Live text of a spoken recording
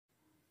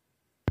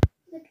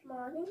Good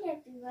morning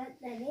everyone.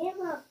 The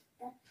name of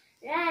the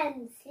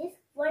rhymes is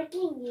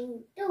working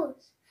in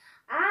tools.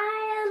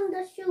 I am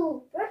the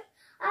shoe brush.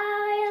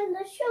 I am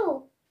the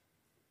shoe.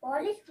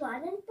 Polish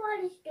one and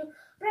polish two.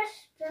 Brush,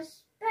 brush,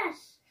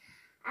 brush.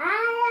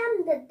 I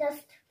am the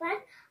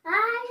dustpan.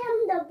 I am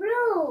the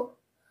broom.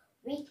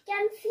 We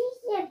can see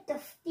a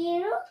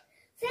dusty room.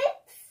 Sweep,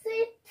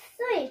 sweep,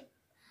 sweep.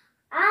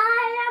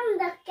 I am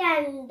the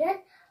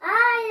candle.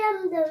 I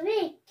am the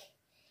wick.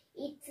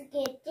 It's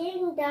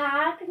getting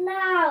dark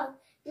now.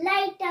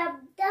 Light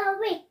up the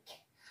wick.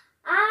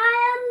 I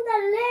am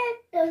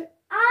the letter.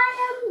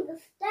 I am the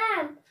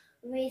stamp.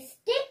 We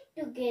stick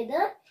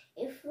together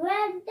if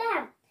we're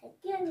damp. Thank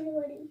you,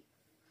 everybody.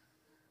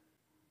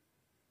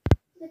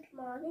 Good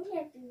morning,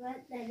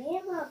 everyone. The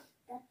name of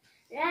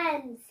the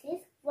rhymes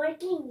is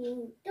working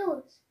in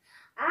tools.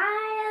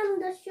 I am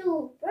the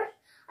shoe brush.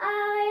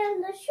 I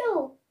am the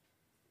shoe.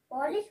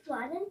 Polish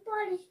one and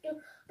polish two.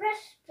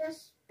 Brush,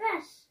 brush,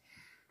 brush.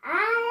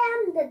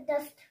 I am the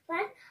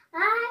dustpan.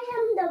 I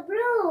am the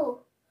broom.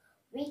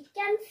 We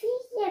can see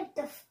a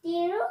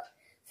dusty room.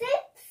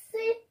 Sweep,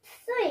 sweep,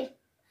 sweep.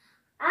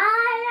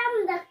 I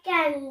am the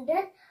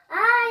candle.